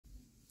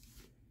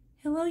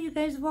Hello you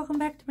guys, welcome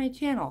back to my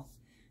channel.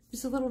 This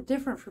is a little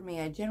different for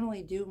me. I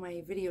generally do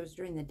my videos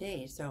during the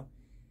day, so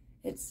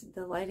it's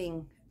the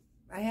lighting,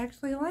 I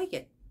actually like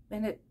it.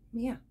 And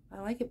yeah, I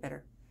like it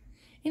better.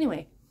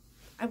 Anyway,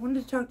 I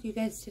wanted to talk to you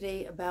guys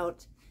today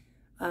about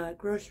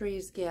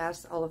groceries,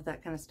 gas, all of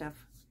that kind of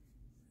stuff.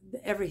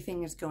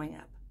 Everything is going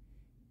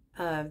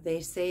up.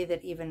 They say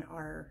that even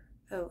our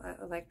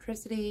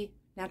electricity,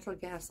 natural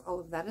gas, all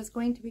of that is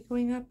going to be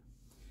going up.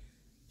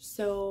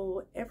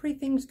 So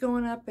everything's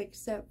going up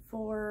except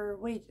for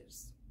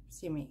wages,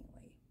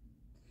 seemingly.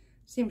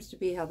 Seems to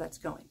be how that's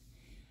going.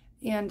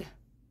 And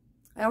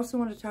I also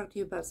want to talk to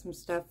you about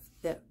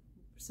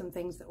some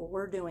things that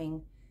we're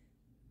doing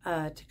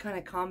to kind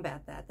of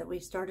combat that we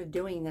started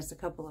doing this a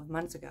couple of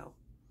months ago.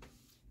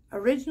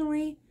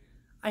 Originally,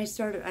 I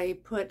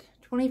put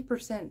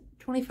 20%,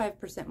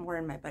 25% more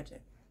in my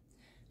budget.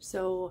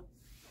 So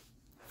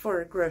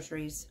for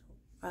groceries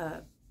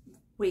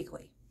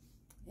weekly.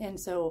 And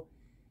so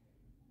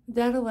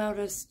that allowed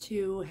us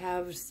to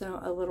have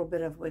a little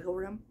bit of wiggle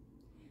room,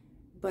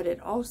 but it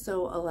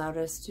also allowed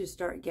us to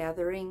start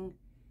gathering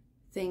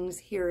things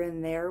here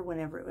and there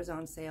whenever it was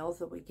on sale,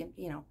 so we can,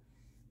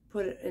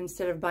 put it,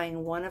 instead of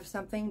buying one of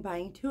something,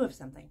 buying two of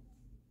something.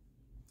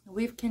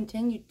 We've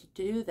continued to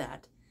do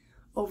that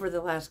over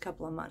the last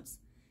couple of months.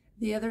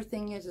 The other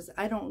thing is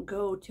I don't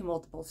go to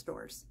multiple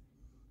stores.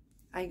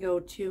 I go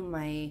to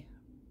I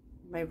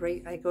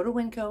go to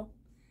Winco.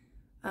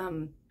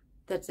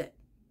 That's it.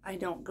 I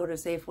don't go to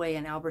Safeway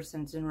and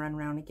Albertsons and run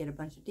around and get a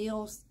bunch of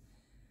deals.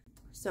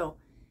 So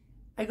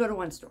I go to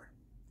one store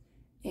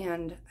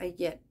and I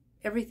get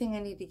everything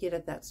I need to get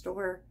at that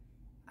store.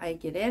 I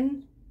get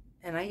in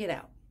and I get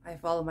out. I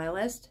follow my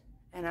list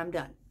and I'm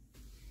done.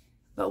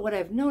 But what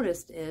I've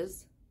noticed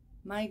is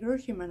my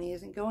grocery money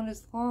isn't going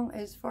as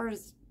far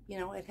as,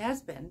 it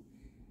has been.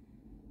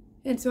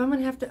 And so I'm going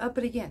to have to up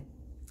it again.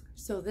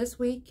 So this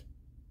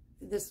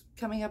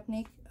coming up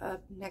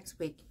next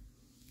week,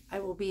 I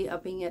will be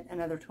upping it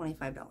another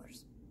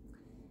 $25.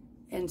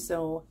 And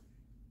so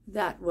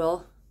that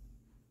will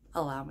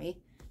allow me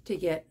to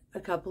get a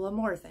couple of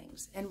more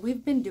things. And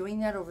we've been doing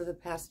that over the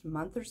past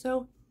month or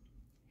so,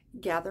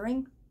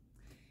 gathering.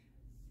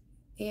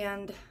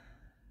 And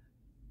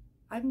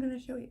I'm going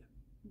to show you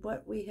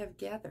what we have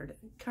gathered,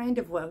 kind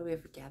of what we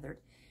have gathered,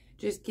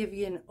 just give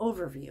you an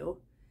overview.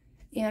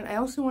 And I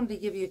also wanted to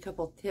give you a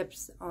couple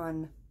tips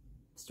on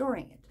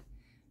storing it.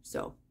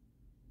 So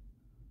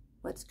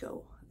let's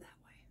go.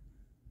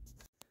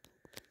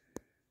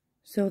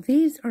 So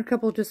these are a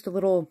couple just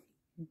little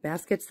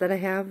baskets that I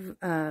have,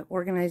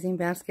 organizing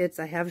baskets.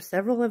 I have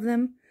several of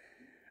them.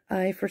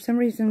 I, for some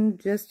reason,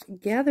 just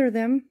gather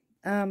them,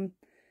 and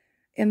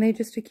they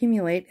just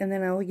accumulate, and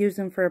then I'll use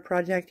them for a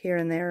project here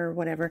and there or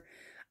whatever.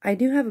 I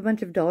do have a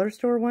bunch of dollar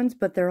store ones,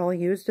 but they're all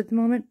used at the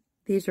moment.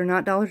 These are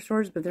not dollar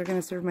stores, but they're going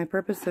to serve my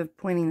purpose of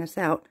pointing this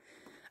out.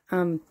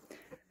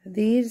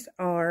 These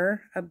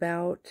are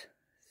about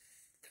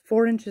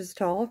 4 inches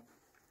tall,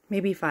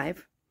 maybe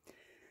 5.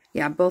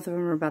 Yeah, both of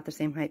them are about the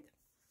same height.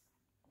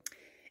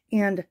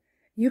 And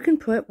you can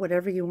put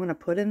whatever you want to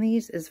put in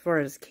these as far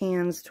as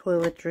cans,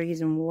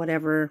 toiletries, and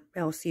whatever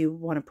else you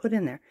want to put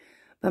in there.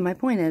 But my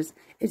point is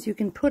you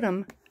can put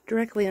them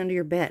directly under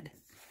your bed.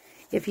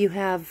 If you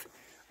have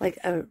like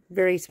a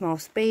very small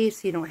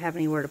space, you don't have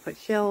anywhere to put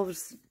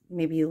shelves,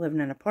 maybe you live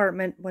in an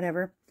apartment,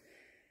 whatever,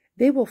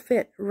 they will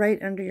fit right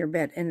under your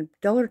bed. And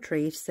Dollar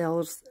Tree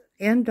sells,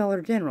 and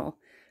Dollar General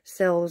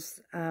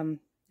sells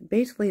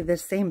basically the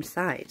same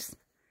size.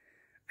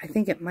 I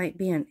think it might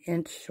be an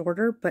inch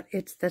shorter, but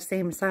it's the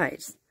same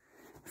size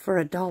for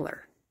 $1.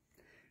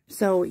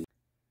 So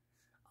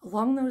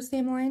along those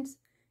same lines,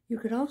 you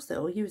could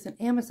also use an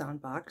Amazon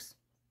box,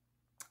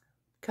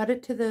 cut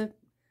it to the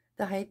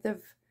height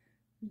of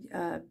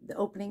the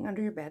opening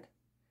under your bed,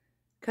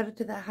 cut it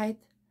to that height,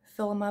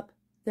 fill them up,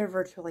 they're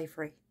virtually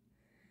free.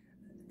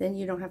 Then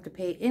you don't have to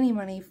pay any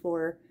money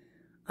for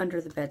under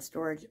the bed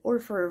storage, or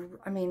for,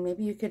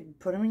 maybe you could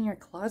put them in your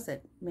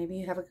closet. Maybe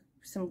you have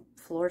some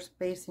floor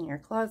space in your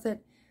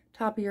closet,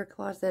 top of your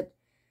closet,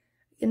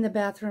 in the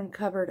bathroom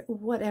cupboard,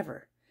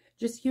 whatever.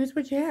 Just use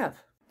what you have.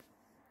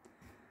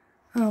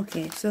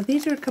 Okay, so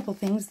these are a couple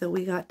things that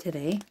we got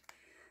today.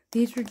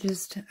 These are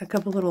just a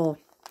couple little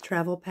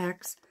travel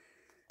packs,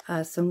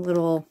 some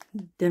little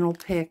dental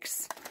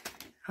picks.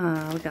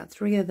 We got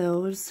 3 of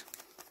those.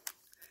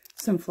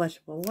 Some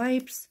flushable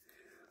wipes.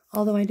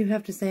 Although I do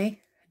have to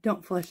say,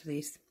 don't flush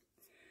these.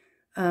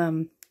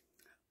 I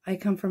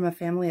come from a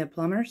family of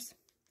plumbers.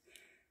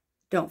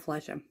 Don't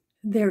flush them.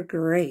 They're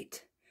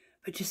great,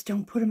 but just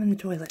don't put them in the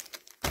toilet.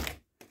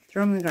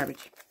 Throw them in the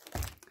garbage.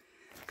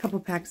 A couple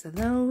packs of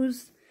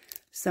those.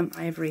 Some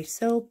ivory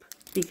soap,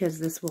 because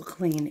this will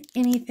clean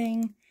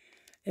anything.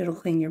 It'll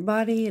clean your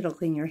body, it'll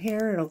clean your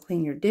hair, it'll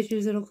clean your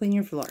dishes, it'll clean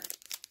your floor.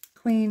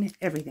 Clean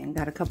everything.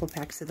 Got a couple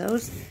packs of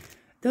those.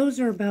 Those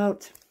are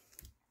about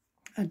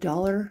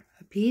 $1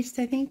 a piece,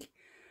 I think.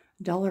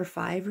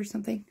 $1.05 or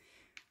something.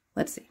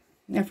 Let's see.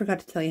 I forgot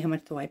to tell you how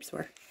much the wipes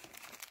were.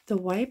 The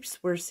wipes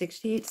were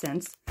 68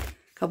 cents. A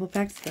couple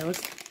packs of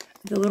those.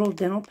 the little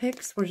dental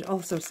picks were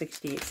also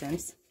 68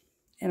 cents.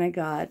 And I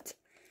got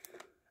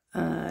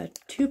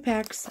 2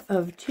 packs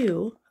of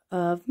 2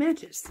 of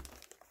matches.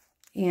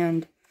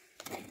 And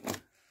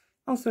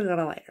also got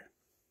a lighter.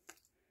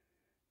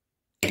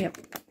 Yep.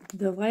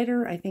 The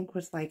lighter, I think,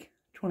 was like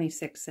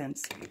 26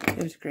 cents.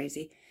 It was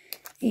crazy.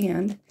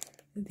 And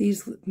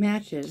these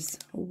matches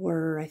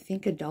were, I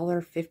think,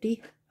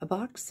 $1.50 a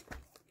box.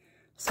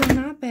 So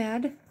not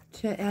bad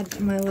to add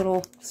to my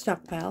little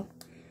stockpile.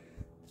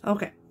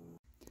 Okay.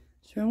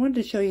 So I wanted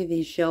to show you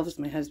these shelves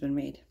my husband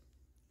made.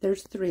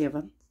 There's 3 of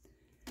them.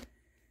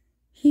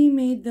 He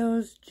made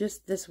those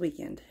just this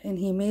weekend. And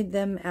he made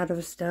them out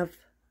of stuff,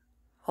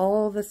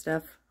 all the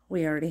stuff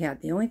we already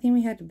had. The only thing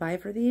we had to buy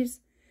for these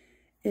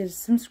is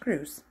some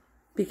screws,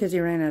 because he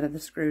ran out of the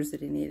screws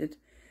that he needed.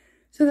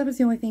 So that was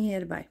the only thing he had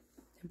to buy.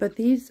 But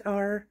these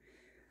are,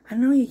 I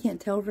know you can't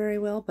tell very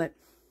well, but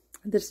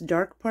this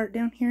dark part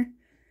down here,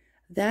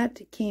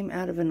 that came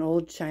out of an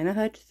old china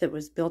hutch that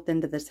was built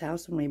into this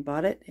house when we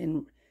bought it,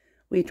 and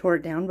we tore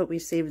it down, but we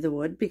saved the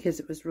wood because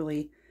it was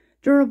really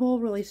durable,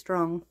 really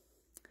strong.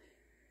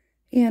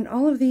 And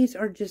all of these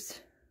are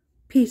just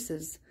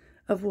pieces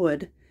of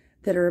wood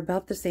that are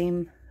about the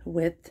same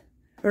width,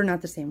 or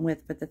not the same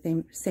width, but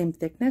the same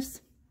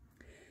thickness.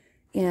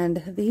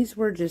 And these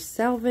were just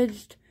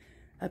salvaged,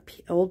 an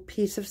old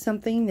piece of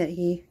something that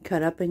he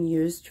cut up and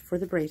used for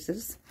the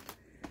braces.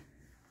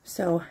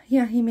 So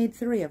yeah, he made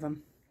 3 of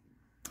them.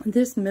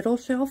 This middle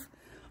shelf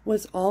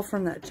was all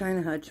from that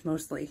china hutch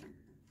mostly.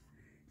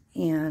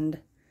 And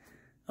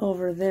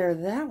over there,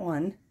 that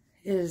one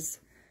is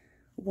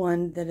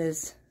one that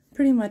is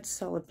pretty much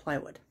solid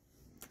plywood.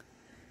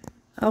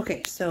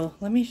 Okay, so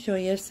let me show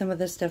you some of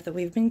the stuff that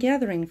we've been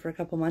gathering for a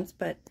couple months,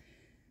 but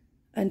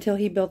until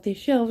he built these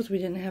shelves, we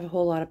didn't have a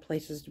whole lot of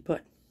places to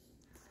put.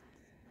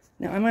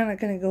 Now, I'm not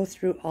going to go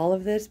through all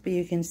of this, but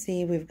you can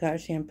see we've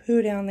got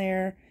shampoo down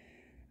there,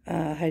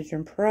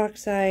 hydrogen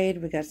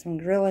peroxide, we got some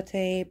Gorilla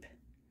Tape,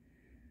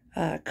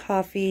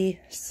 coffee,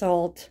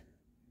 salt,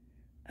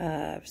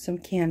 some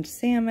canned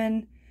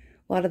salmon.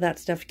 A lot of that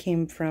stuff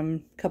came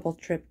from a couple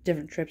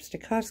different trips to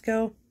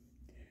Costco.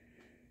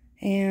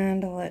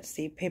 And let's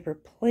see, paper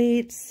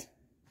plates,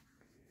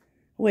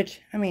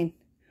 which, I mean,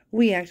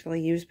 we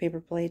actually use paper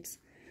plates.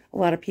 A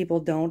lot of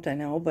people don't, I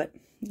know, but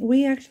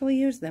we actually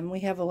use them. We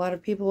have a lot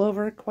of people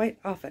over quite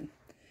often.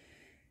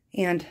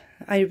 And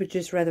I would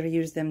just rather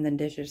use them than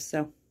dishes,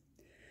 so.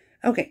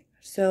 Okay,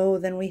 so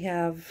then we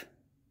have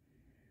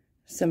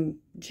some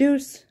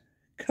juice,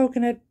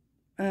 coconut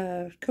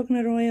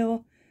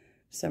oil,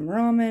 some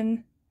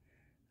ramen,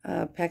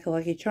 a pack of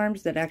Lucky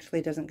Charms that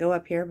actually doesn't go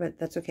up here, but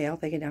that's okay, I'll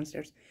take it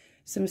downstairs.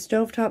 Some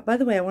stovetop. By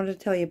the way, I wanted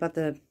to tell you about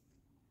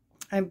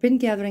I've been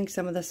gathering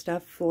some of the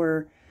stuff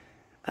for,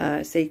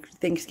 say,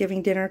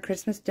 Thanksgiving dinner,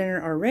 Christmas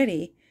dinner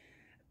already,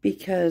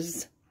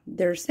 because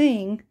they're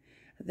saying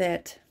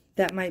that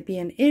that might be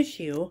an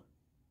issue,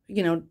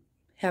 you know,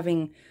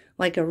 having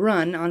like a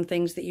run on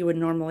things that you would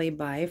normally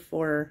buy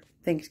for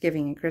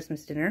Thanksgiving and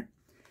Christmas dinner.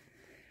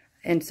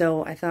 And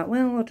so I thought,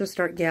 well, I'll just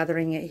start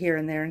gathering it here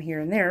and there and here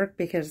and there,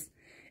 because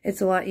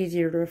it's a lot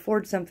easier to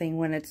afford something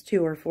when it's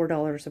 $2 or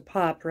 $4 a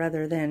pop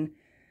rather than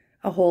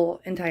a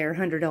whole entire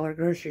 $100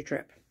 grocery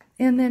trip.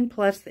 And then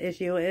plus the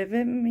issue if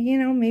it, you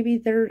know, maybe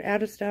they're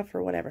out of stuff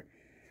or whatever.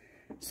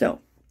 So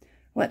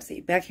let's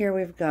see. Back here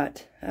we've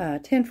got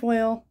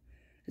tinfoil,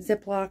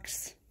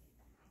 Ziplocs.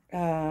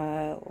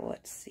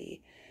 Let's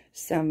see,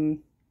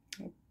 some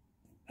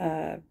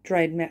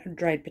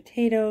dried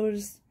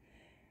potatoes,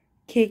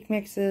 cake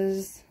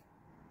mixes,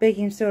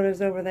 baking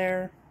sodas over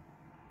there.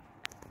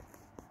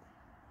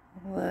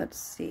 Let's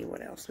see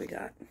what else we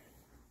got.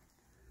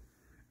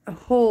 A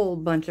whole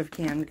bunch of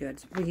canned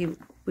goods.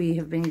 We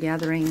have been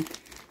gathering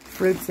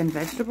fruits and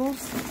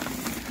vegetables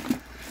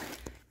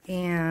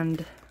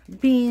and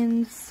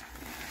beans,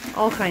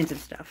 all kinds of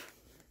stuff.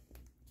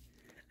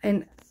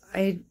 And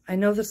I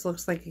know this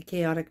looks like a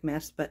chaotic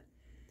mess, but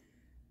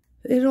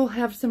it'll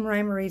have some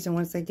rhyme or reason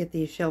once I get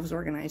these shelves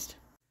organized.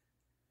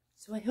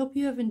 So I hope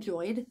you have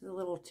enjoyed the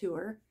little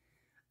tour.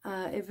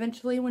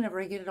 Eventually,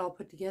 whenever I get it all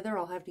put together,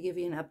 I'll have to give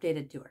you an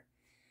updated tour.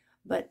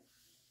 But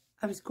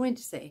I was going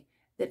to say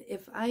that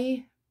if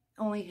I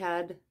only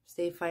had,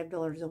 say,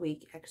 $5 a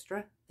week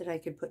extra that I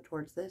could put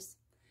towards this,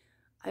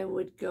 I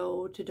would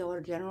go to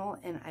Dollar General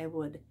and I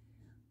would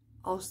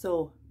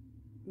also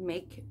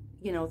make,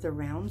 you know, the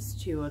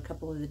rounds to a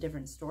couple of the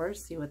different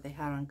stores, see what they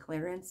had on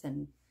clearance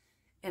and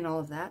all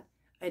of that.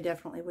 I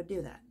definitely would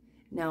do that.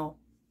 Now,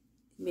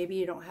 maybe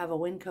you don't have a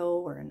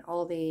Winco or an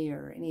Aldi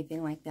or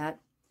anything like that.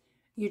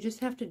 You just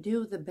have to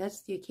do the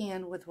best you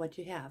can with what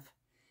you have.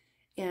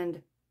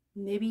 And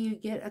maybe you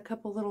get a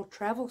couple little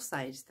travel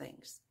size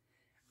things,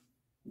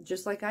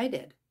 just like I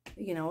did.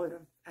 You know,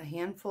 a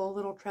handful of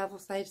little travel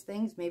size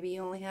things. Maybe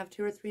you only have $2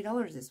 or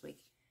 $3 this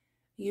week.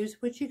 Use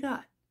what you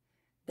got.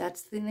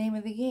 That's the name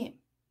of the game.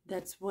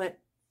 That's what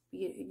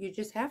you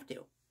just have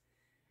to.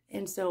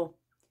 And so,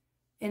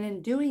 and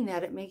in doing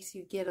that, it makes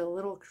you get a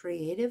little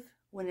creative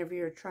whenever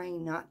you're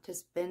trying not to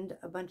spend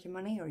a bunch of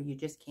money, or you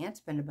just can't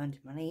spend a bunch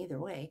of money either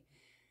way.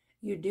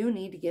 you do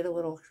need to get a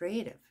little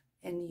creative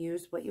and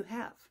use what you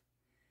have.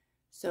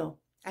 So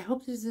I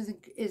hope this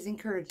is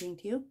encouraging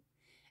to you.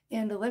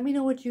 And let me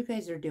know what you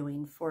guys are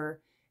doing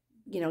for,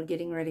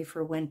 getting ready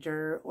for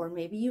winter, or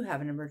maybe you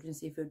have an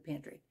emergency food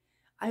pantry.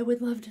 I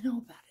would love to know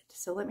about it.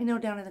 So let me know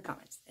down in the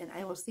comments, and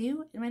I will see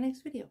you in my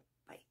next video.